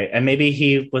 Right. And maybe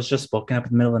he was just woken up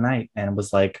in the middle of the night and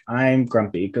was like, I'm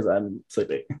grumpy because I'm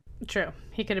sleeping. True.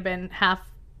 He could have been half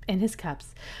in his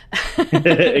cups.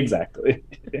 Exactly.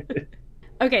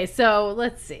 Okay, so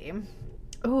let's see.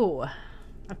 Ooh.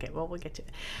 Okay, well, we'll get to it.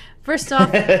 First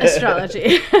off,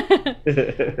 astrology.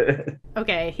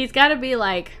 Okay, he's got to be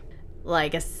like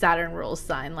a Saturn rules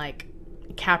sign, like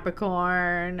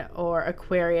Capricorn or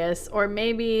Aquarius, or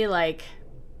maybe like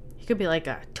he could be like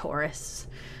a Taurus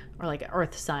or like an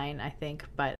Earth sign, I think.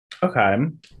 But okay,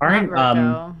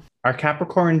 are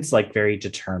Capricorns like very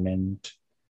determined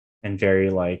and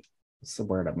very like, what's the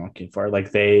word I'm looking for?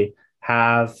 Like they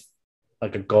have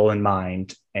like a goal in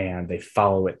mind and they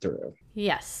follow it through.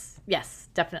 Yes,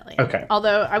 definitely. Okay.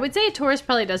 Although I would say Taurus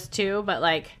probably does too, but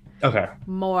like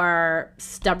more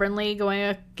stubbornly going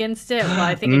against it. Well,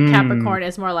 I think a Capricorn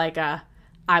is more like I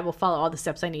will follow all the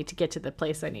steps I need to get to the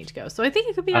place I need to go. So I think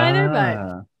it could be either,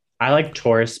 but I like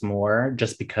Taurus more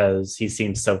just because he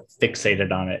seems so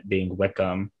fixated on it being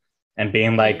Wickham and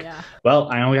being like, well,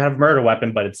 I only have a murder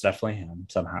weapon, but it's definitely him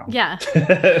somehow. Yeah.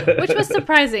 Which was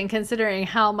surprising considering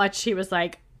how much he was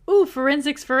like, ooh,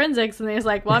 forensics. And then he's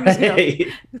like, well, I'm just going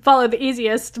to follow the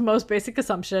easiest, most basic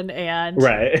assumption. And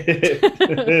right.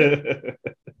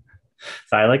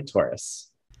 So I like Taurus.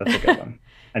 That's a good one.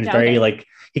 And he's very like,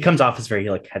 he comes off as very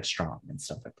like headstrong and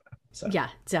stuff like that. So yeah,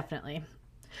 definitely.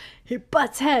 He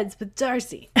butts heads with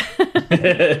Darcy.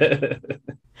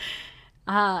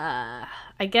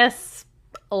 I guess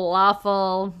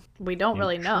lawful. We don't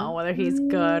really know whether he's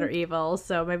good or evil.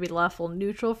 So maybe lawful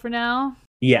neutral for now.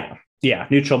 Yeah,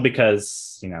 neutral,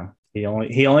 because he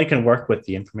only can work with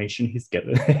the information he's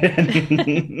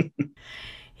given.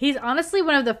 He's honestly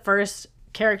one of the first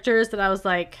characters that I was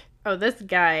like, oh, this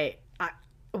guy,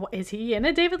 is he in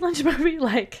a David Lynch movie?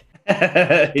 Like,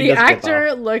 the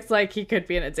actor looks like he could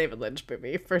be in a David Lynch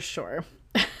movie for sure.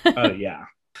 Oh yeah.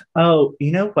 Oh,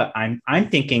 you know what? I'm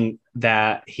thinking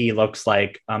that he looks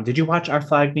like. Did you watch Our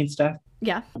Flag Means Death?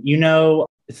 Yeah.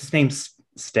 Is his name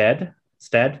Steed?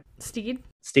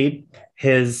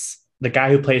 The guy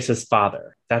who plays his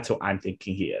father. That's what I'm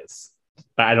thinking he is.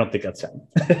 But I don't think that's him.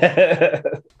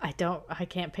 I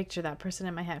can't picture that person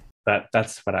in my head.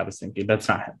 That's what I was thinking. That's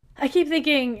not him. I keep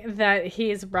thinking that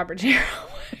he's Robert De Niro.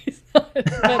 But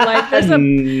like there's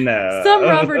some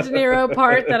Robert De Niro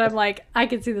part that I'm like, I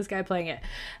can see this guy playing it.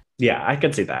 Yeah, I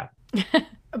could see that.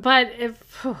 But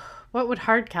what would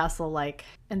Hardcastle like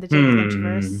in the David Lynch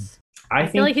verse? I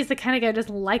feel like he's the kind of guy who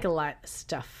doesn't like a lot of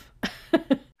stuff.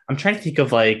 I'm trying to think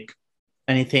of like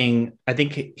anything. I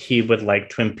think he would like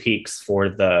Twin Peaks for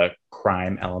the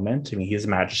crime element. I mean, he's a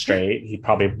magistrate. He'd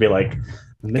probably be like,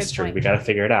 mystery, we got to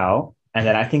figure it out. And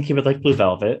then I think he would like Blue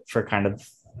Velvet for kind of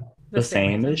the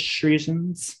same-ish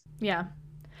reasons. Yeah.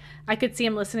 I could see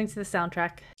him listening to the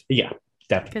soundtrack. Yeah,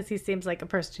 definitely. Because he seems like a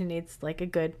person who needs like a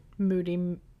good mood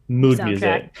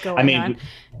music. I mean,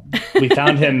 we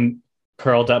found him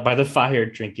curled up by the fire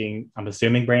drinking, I'm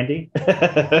assuming, brandy.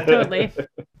 Totally.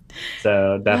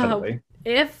 So definitely.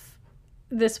 If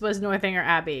this was Northanger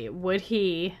Abbey, would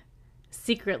he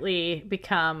secretly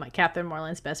become Catherine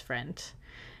Morland's best friend?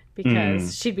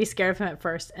 Because she'd be scared of him at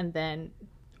first and then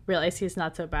realize he's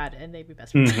not so bad and they'd be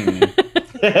best friends.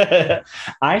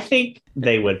 I think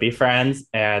they would be friends,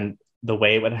 and the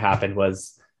way it would happen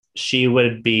was she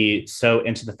would be so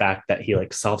into the fact that he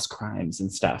like solves crimes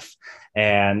and stuff,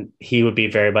 and he would be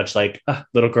very much like,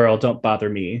 little girl, don't bother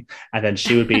me, and then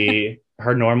she would be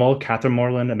her normal Catherine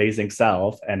Morland amazing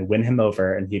self and win him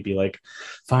over, and he'd be like,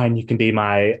 fine, you can be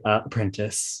my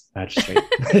apprentice magistrate.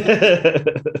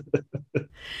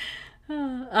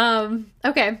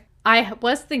 Okay, I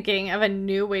was thinking of a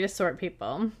new way to sort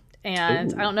people,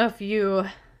 and I don't know if you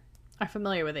are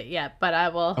familiar with it yet, but I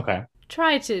will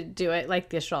try to do it like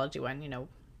the astrology one.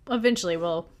 Eventually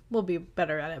we'll be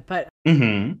better at it, but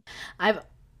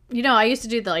I used to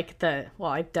do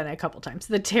I've done it a couple times,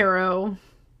 the tarot,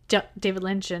 David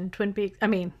Lynch and Twin Peaks,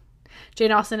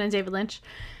 Jane Austen and David Lynch.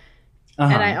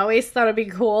 And I always thought it'd be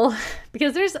cool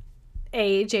because there's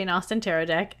a Jane Austen tarot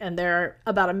deck and there are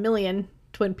about 1 million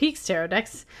Twin Peaks tarot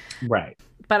decks. Right.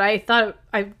 But I thought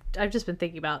I've just been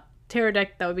thinking about tarot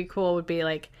deck that would be cool would be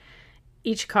like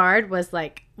each card was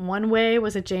like one way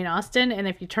was a Jane Austen, and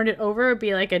if you turned it over it'd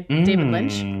be like a David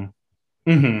Lynch.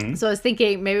 So I was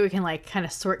thinking maybe we can like kind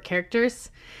of sort characters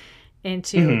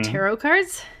into tarot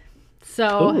cards.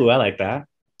 So I like that.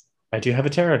 I do have a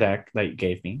tarot deck that you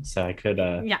gave me, so I could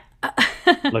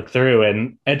look through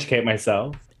and educate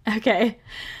myself. Okay,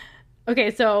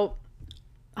 so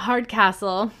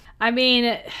Hardcastle. I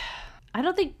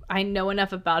don't think I know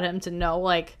enough about him to know,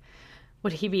 like,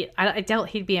 would he be... I doubt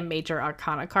he'd be a major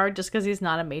arcana card just because he's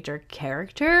not a major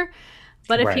character.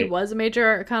 But if he was a major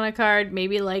arcana card,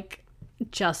 maybe, like,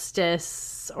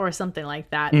 Justice or something like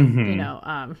that.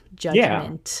 Judgment.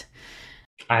 Yeah.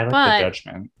 I like the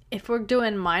Judgment. If we're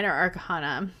doing minor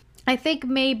arcana, I think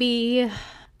maybe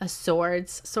a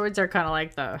Swords. Swords are kind of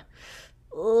like the...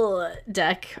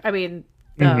 deck.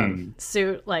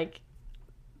 Suit, like,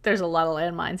 there's a lot of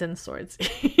landmines in Swords.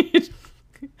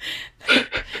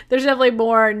 There's definitely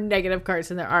more negative cards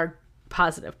than there are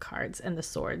positive cards in the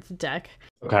Swords deck.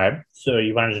 Okay, so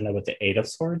you wanted to know what the Eight of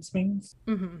Swords means?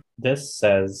 This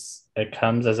says it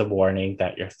comes as a warning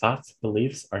that your thoughts and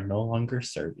beliefs are no longer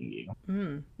serving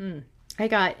you. I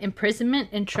got imprisonment,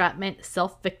 entrapment,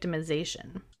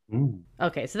 self-victimization.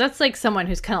 Okay, so that's like someone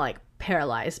who's kind of like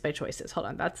paralyzed by choices. Hold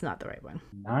on, that's not the right one.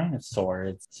 Nine of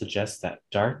Swords suggests that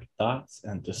dark thoughts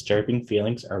and disturbing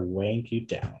feelings are weighing you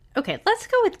down. Okay, let's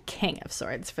go with King of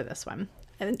Swords for this one.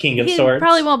 King of Swords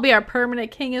probably won't be our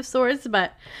permanent King of Swords,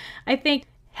 but I think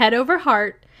head over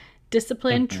heart,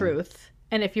 discipline, truth,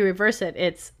 and if you reverse it,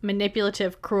 it's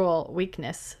manipulative, cruel,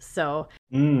 weakness. So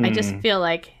I just feel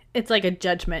like it's like a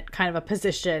judgment kind of a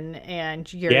position,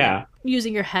 and you're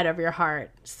using your head over your heart.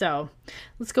 So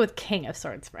let's go with King of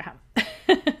Swords for him.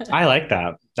 I like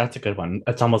that. That's a good one.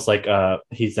 It's almost like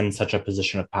he's in such a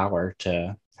position of power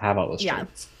to have all those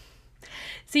traits.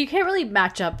 So you can't really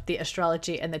match up the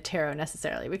astrology and the tarot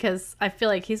necessarily, because I feel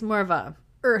like he's more of a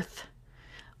earth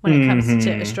when it comes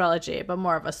to astrology, but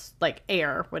more of a like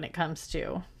air when it comes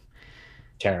to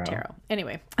tarot.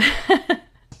 Anyway.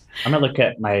 I'm going to look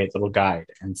at my little guide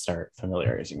and start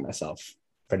familiarizing myself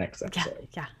for next episode.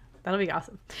 Yeah, that'll be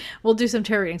awesome. We'll do some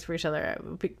tarot readings for each other.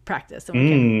 We'll practice and we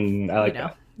can I like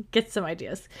that. Get some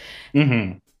ideas.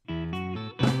 I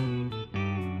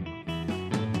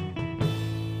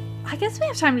guess we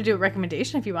have time to do a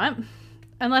recommendation if you want.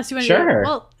 Unless you want to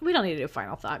do... we don't need to do a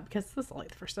final thought because this is only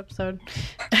the first episode.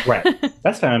 Right.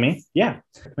 That's fine with me. Yeah.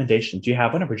 Recommendation. Do you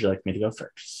have one or would you like me to go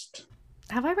first?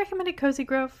 Have I recommended Cozy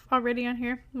Grove already on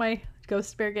here? My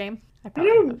Ghost Bear game? I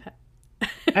probably have.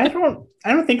 I don't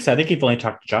think so. I think you've only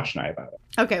talked to Josh and I about it.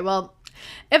 Okay, well,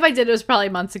 if I did, it was probably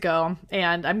months ago,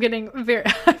 and I'm getting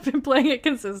I've been playing it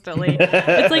consistently.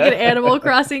 It's like an Animal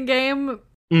Crossing game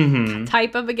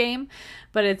type of a game,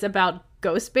 but it's about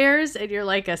ghost bears, and you're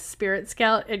like a spirit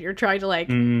scout, and you're trying to like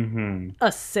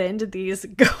ascend these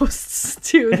ghosts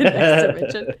to the next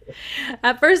dimension.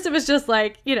 At first, it was just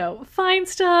like, find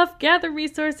stuff, gather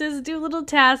resources, do little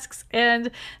tasks,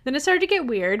 and then it started to get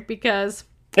weird because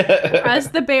as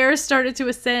the bears started to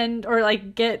ascend or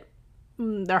like get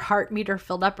their heart meter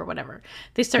filled up or whatever,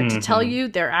 they start to tell you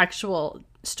their actual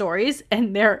stories,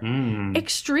 and they're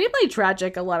extremely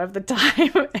tragic a lot of the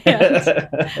time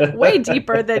and way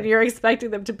deeper than you're expecting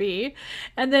them to be.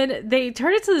 And then they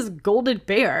turn into this golden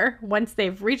bear once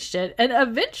they've reached it, and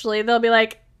eventually they'll be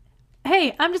like,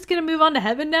 hey, I'm just gonna move on to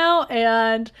heaven now,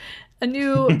 and a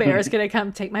new bear is gonna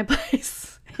come take my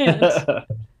place. And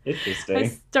interesting. I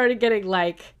started getting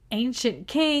like ancient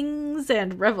kings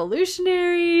and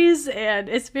revolutionaries, and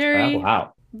it's very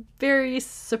very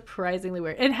surprisingly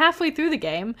weird. And halfway through the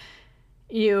game,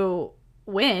 you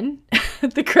win,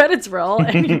 the credits roll,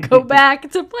 and you go back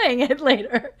to playing it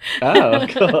later. Oh,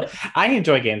 cool. I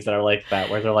enjoy games that are like that,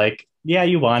 where they're like, yeah,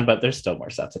 you won, but there's still more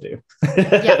stuff to do.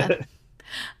 Yeah.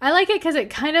 I like it because it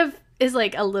kind of is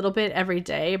like a little bit every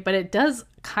day, but it does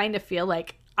kind of feel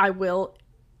like I will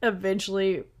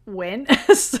eventually win.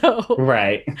 So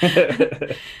right.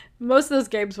 Most of those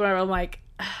games where I'm like,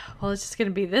 well, it's just going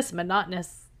to be this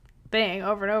monotonous thing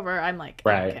over and over, I'm like,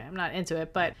 okay, I'm not into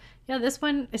it. But yeah, this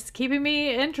one is keeping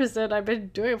me interested. I've been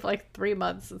doing it for like 3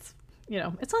 months. It's, you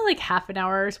know, it's only like half an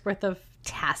hour's worth of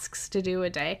tasks to do a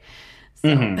day.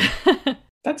 So.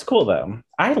 That's cool though.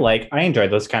 I enjoy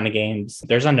those kind of games.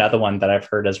 There's another one that I've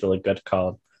heard is really good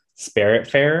called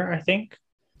Spiritfarer, I think.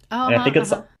 And I think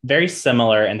it's very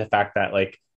similar in the fact that,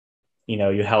 like, you know,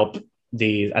 you help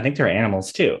these, I think they're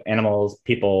animals too. Animals,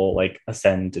 people like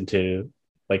ascend into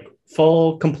like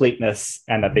full completeness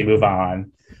and that they move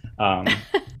on.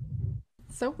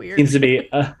 So weird. Seems to be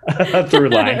a through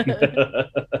line.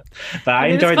 But I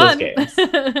enjoy those games.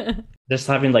 Just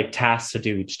having like tasks to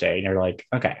do each day. And you're like,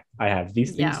 okay, I have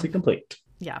these things to complete.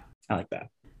 Yeah. I like that.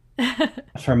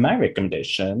 For my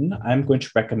recommendation, I'm going to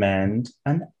recommend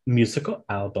a musical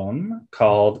album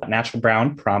called Natural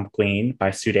Brown Prom Queen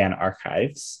by Sudan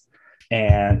Archives.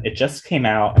 And it just came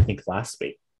out, I think, last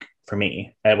week for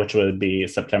me, which would be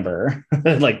September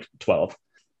like 12th.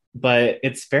 But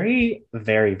it's very,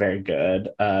 very, very good.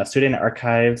 Sudan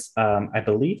Archives, I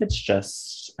believe it's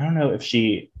just, I don't know if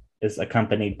she is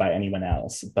accompanied by anyone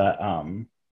else, but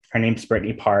her name's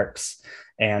Brittany Parks,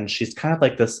 and she's kind of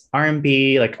like this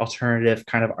R&B, like alternative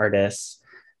kind of artist,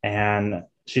 and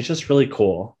she's just really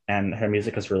cool, and her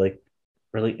music is really,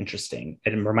 really interesting.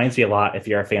 It reminds me a lot, if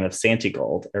you're a fan of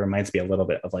Santigold, it reminds me a little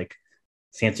bit of like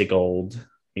Santigold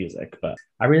music, but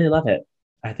I really love it.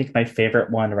 I think my favorite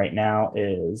one right now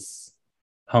is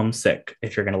Homesick,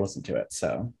 if you're going to listen to it.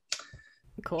 So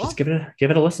cool. Just give it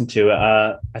a listen to.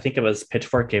 I think it was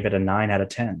Pitchfork gave it a 9 out of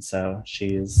 10. So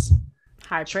she's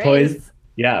high praise.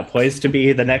 Poised to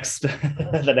be the next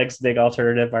the next big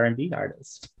alternative R&B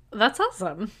artist. That's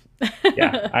awesome.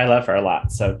 Yeah, I love her a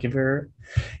lot. So give her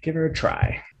a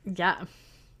try. Yeah.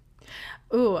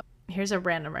 Ooh, here's a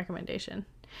random recommendation.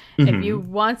 If you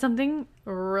want something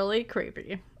really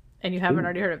creepy and you haven't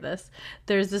already heard of this,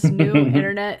 there's this new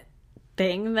internet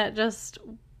thing that just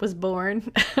was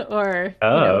born, or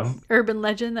urban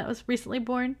legend that was recently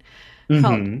born,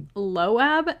 called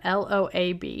Loab,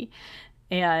 Loab.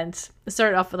 And it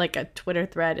started off with like a Twitter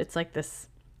thread. It's like this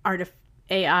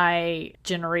AI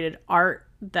generated art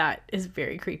that is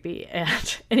very creepy.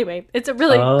 And anyway, it's a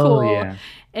really cool,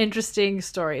 interesting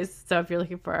story. So if you're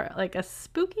looking for like a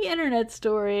spooky internet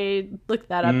story, look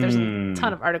that up. There's a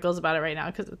ton of articles about it right now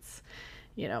because it's,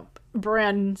 you know,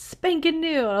 brand spanking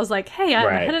new. And I was like, hey, I'm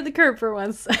ahead of the curve for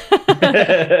once.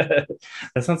 That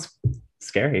sounds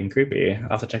scary and creepy. I'll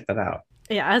have to check that out.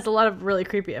 Yeah, it has a lot of really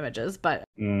creepy images, but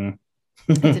it's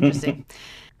interesting.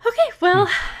 Okay, well,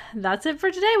 that's it for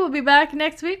today. We'll be back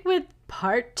next week with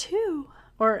part 2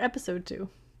 or episode 2.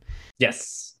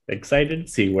 Yes, excited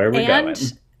to see where we're going.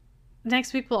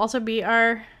 Next week will also be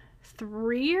our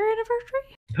 3-year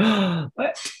anniversary.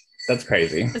 What? That's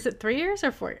crazy. Is it 3 years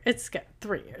or 4? It's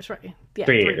 3 years, right? Yeah,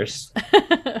 3 years.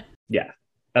 Yeah,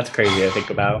 that's crazy to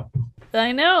think about.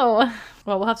 I know.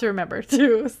 Well, we'll have to remember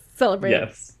to celebrate.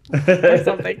 Yes. Or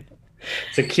something.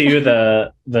 To cue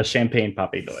the champagne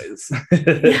poppy noise.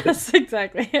 Yes,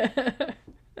 exactly.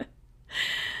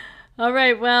 All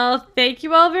right. Well, thank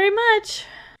you all very much.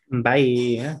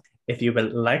 Bye. If you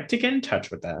would like to get in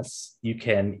touch with us, you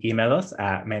can email us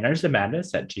at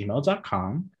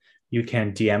mannersandmadness@gmail.com. You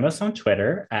can DM us on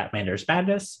Twitter at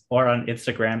mannersmadness or on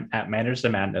Instagram at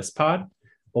mannersandmadnesspod,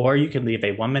 or you can leave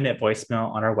a 1-minute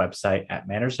voicemail on our website at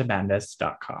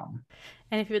mannersandmadness.com.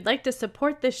 And if you would like to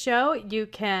support this show, you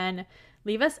can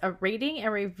leave us a rating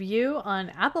and review on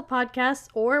Apple Podcasts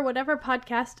or whatever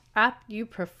podcast app you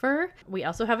prefer. We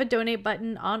also have a donate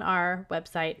button on our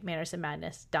website,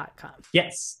 mannersandmadness.com.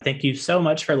 Yes. Thank you so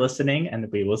much for listening, and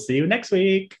we will see you next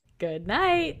week. Good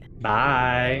night.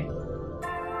 Bye.